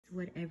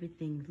what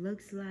everything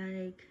looks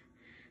like.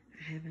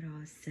 I have it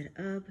all set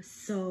up.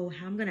 So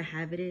how I'm gonna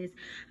have it is,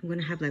 I'm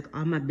gonna have like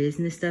all my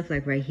business stuff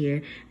like right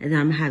here, and then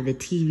I'm gonna have the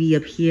TV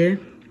up here.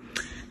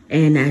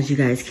 And as you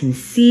guys can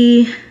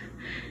see,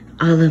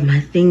 all of my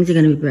things are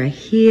gonna be right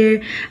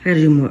here. I gotta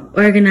do more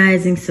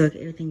organizing so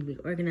everything can be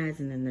organized,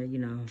 and then the, you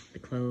know, the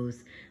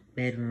clothes,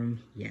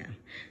 bedroom, yeah.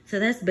 So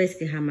that's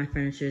basically how my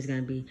furniture is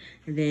gonna be.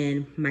 And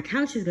then my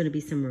couch is gonna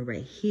be somewhere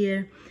right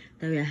here.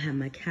 That way I have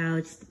my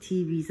couch, the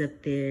TV's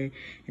up there,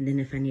 and then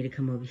if I need to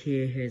come over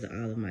here, here's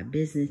all of my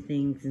business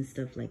things and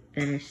stuff like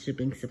that,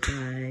 shipping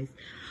supplies.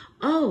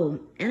 Oh,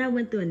 and I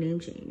went through a name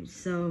change,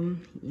 so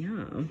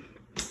yeah.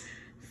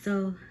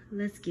 So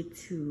let's get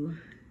to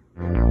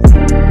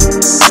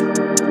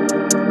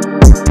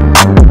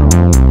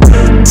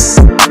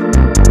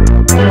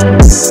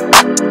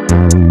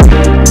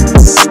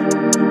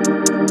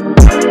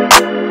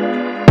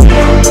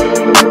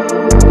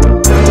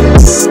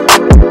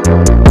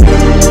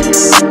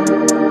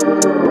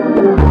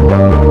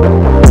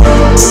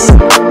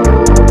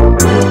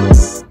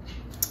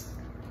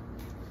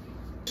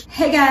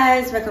Hey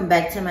guys, welcome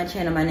back to my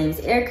channel. My name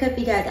is Airicka. If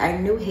you guys are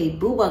new, hey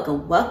boo,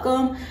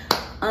 welcome.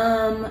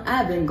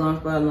 I've been gone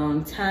for a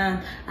long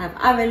time. I've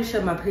already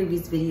showed my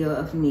previous video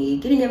of me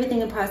getting everything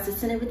in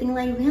process and everything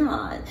like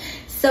that.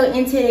 So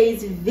in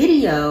today's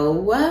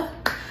video,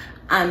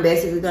 I'm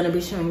basically going to be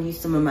showing you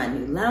some of my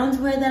new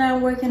loungewear that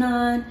I'm working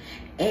on.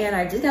 And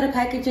I just got a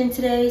package in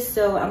today,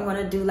 so I'm going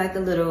to do like a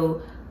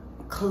little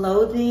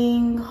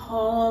clothing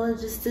haul,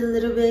 just a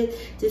little bit,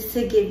 just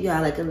to give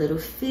y'all like a little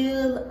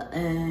feel.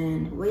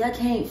 And well, y'all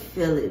can't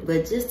feel it,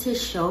 but just to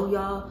show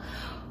y'all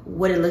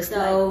what it looks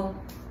like.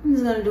 I'm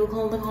just gonna do a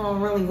clothing haul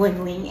really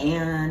quickly,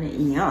 and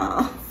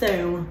yeah.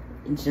 So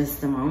in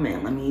just a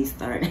moment, let me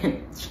start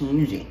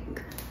changing.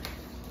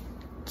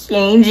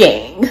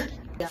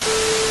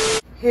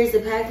 Here's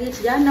the package.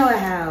 Y'all know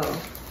how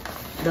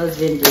those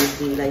vendors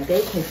do, like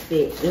they can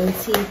fit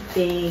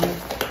anything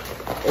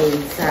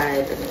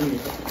inside of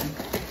anything.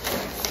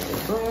 So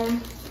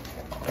boom.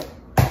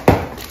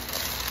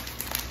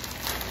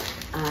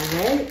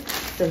 Alright,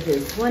 so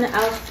here's one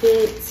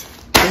outfit.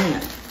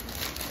 Bam.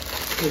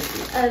 Here's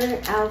the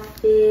other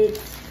outfit.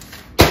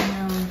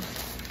 Bam.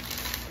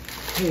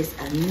 Here's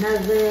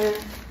another.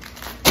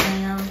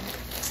 Bam.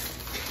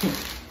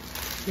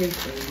 Here's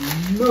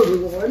another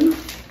one.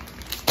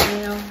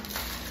 Bam.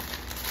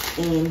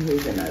 And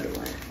here's another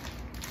one.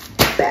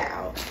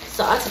 Bow.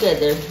 So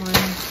altogether, 1,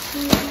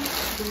 2,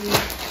 3,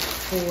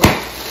 4,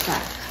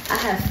 5. I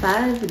have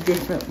 5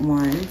 different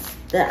ones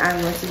that I'm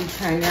going to be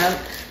trying out.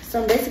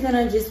 So I'm basically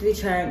gonna just be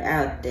trying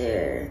out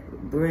their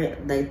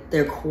brand, like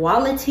their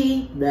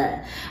quality.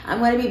 That I'm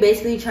gonna be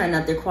basically trying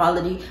out their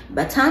quality.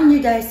 By the time you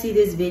guys see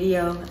this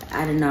video,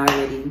 I done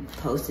already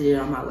posted it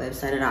on my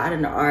website, and I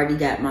done already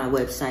got my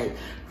website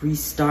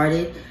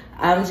restarted.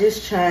 I'm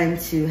just trying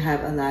to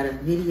have a lot of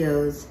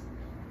videos.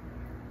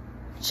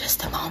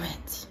 Just a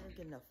moment. I was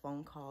getting a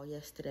phone call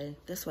yesterday.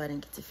 That's why I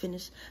didn't get to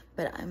finish.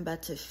 But I'm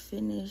about to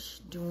finish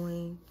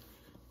doing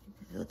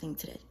the little thing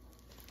today.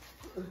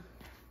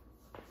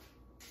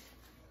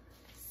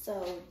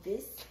 So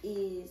this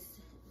is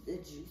the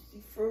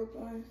juicy fruit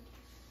one.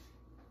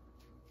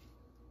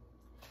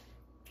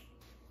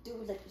 Do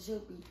it like a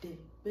jumpy day,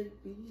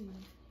 baby.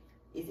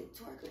 Is it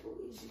twerkable?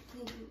 Is you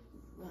can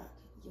rock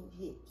your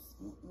hips?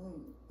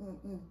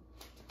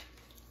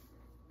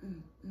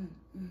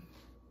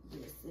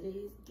 Yes, it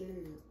is,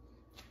 girl.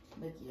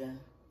 But yeah.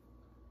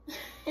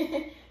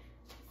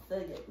 So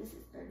yeah, this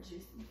is our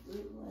juicy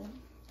fruit one.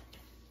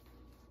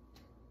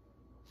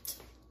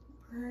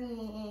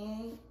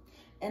 Green.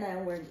 And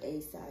I'm wearing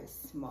a size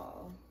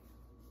small.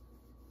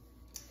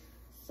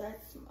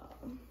 Size small.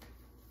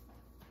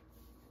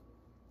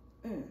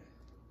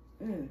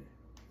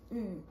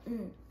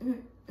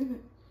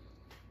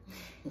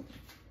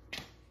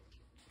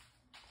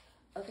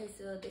 Okay,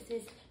 so this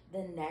is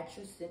the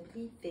Natural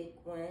Simply Thick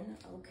one.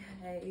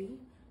 Okay,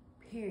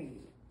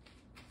 period.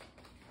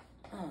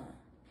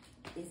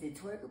 Is it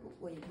twerkable?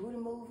 Were your booty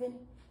moving?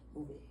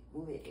 Move it,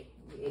 move it,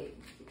 move it,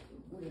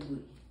 move it, move it,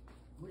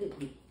 move it,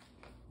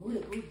 move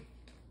it, move it.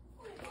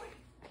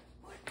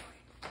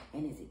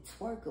 And is it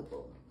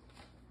twerkable?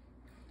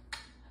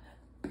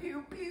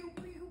 Pew, pew,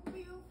 pew,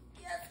 pew.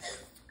 Yes,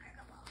 it's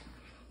twerkable.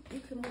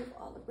 You can move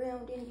all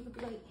around and you can be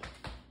like,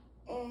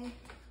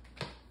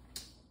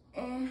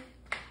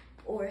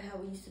 or how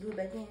we used to do it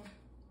back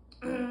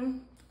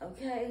then.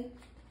 Okay.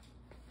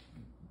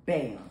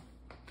 Bam.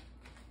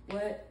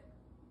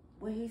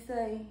 What he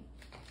say?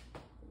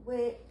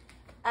 What?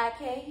 I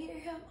can't hear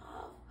him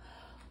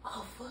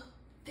off of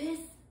this.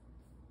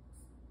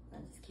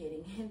 I'm just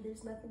kidding.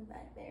 There's nothing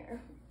back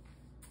there.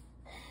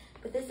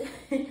 But this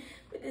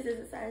is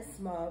a size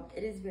small.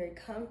 It is very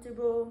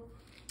comfortable.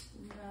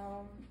 You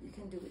know, you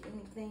can do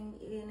anything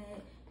in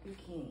it. You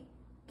can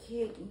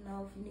kick, you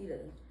know, if you need a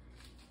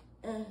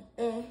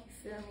you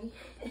feel me?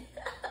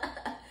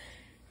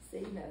 So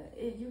you know,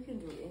 you can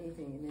do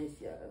anything in this,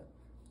 y'all.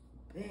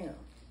 Bam,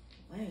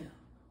 wham,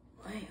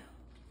 wham,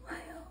 wham,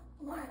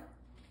 wham,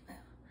 wham.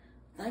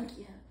 Thank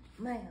you,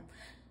 ma'am.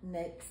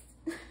 next.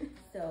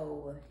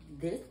 So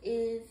this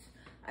is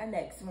our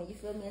next one. You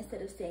feel me?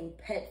 Instead of saying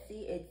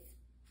Petsy, it's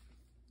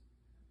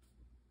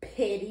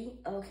Petty,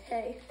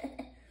 okay?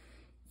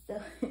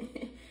 So,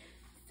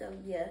 so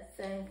yeah,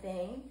 same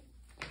thing.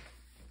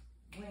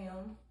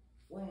 Wham,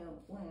 wham,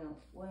 wham,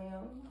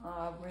 wham.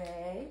 All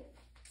right.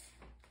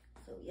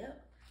 So,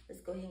 yep.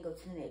 Let's go ahead and go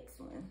to the next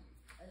one.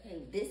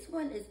 Okay, this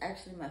one is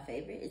actually my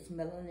favorite. It's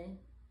melanin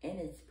and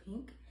it's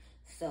pink.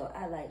 So,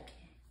 I like,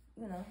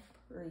 you know,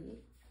 pretty.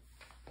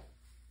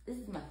 This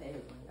is my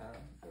favorite one, y'all.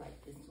 I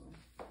like this one.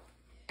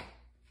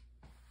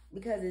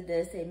 Because it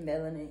does say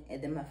melanin,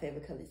 and then my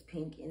favorite color is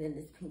pink, and then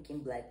this pink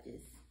and black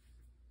just,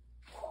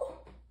 oh,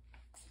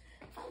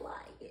 I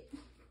like it.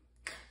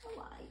 I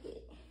like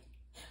it.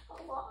 I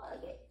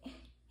like it.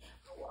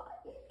 I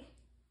like it.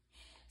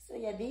 So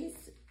yeah,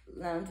 these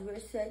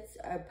loungewear sets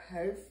are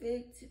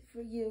perfect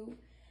for you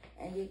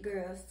and your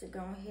girls to go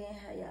ahead and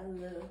have y'all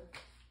little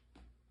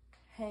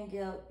hang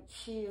out,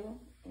 chill,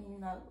 and you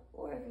know,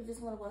 or if you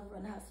just want to walk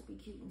around the house to be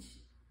cute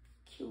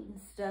and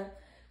stuff,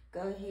 go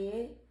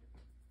ahead.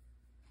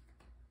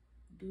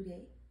 Do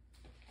that.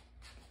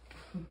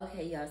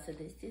 Okay, y'all, so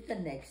this is the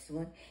next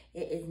one.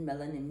 It is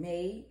Melanin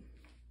Made.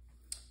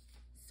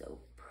 So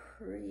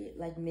pretty,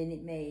 like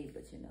Minute Maid,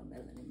 but you know,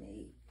 Melanin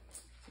Made.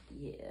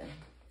 Yeah.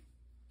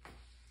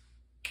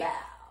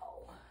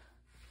 Bow.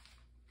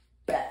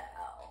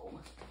 Bow.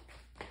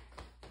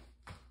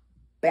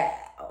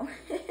 Bow.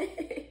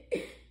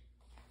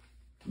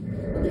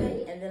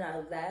 Okay, and then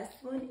our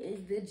last one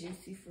is the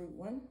Juicy Fruit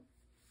one.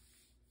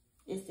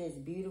 It says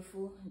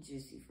beautiful,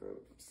 juicy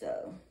fruit.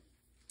 So,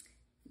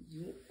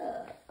 yeah,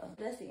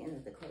 that's the end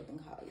of the clothing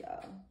haul,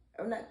 y'all.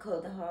 Or not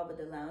clothing haul, but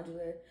the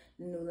loungewear,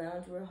 the new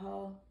loungewear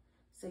haul.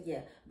 So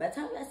yeah, by the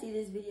time y'all see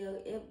this video,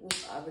 it will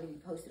already be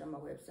posted on my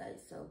website.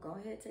 So go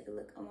ahead, take a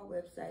look on my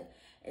website.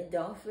 And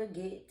don't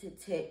forget to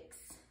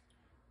text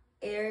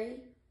Airi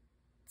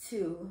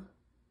to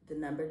the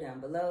number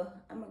down below.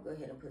 I'm gonna go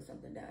ahead and put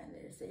something down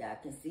there so y'all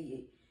can see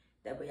it.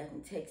 That way y'all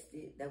can text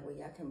it. That way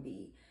y'all can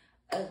be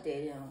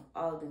updated on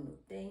all the new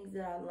things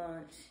that I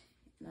launched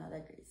and all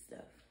that great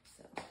stuff.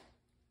 So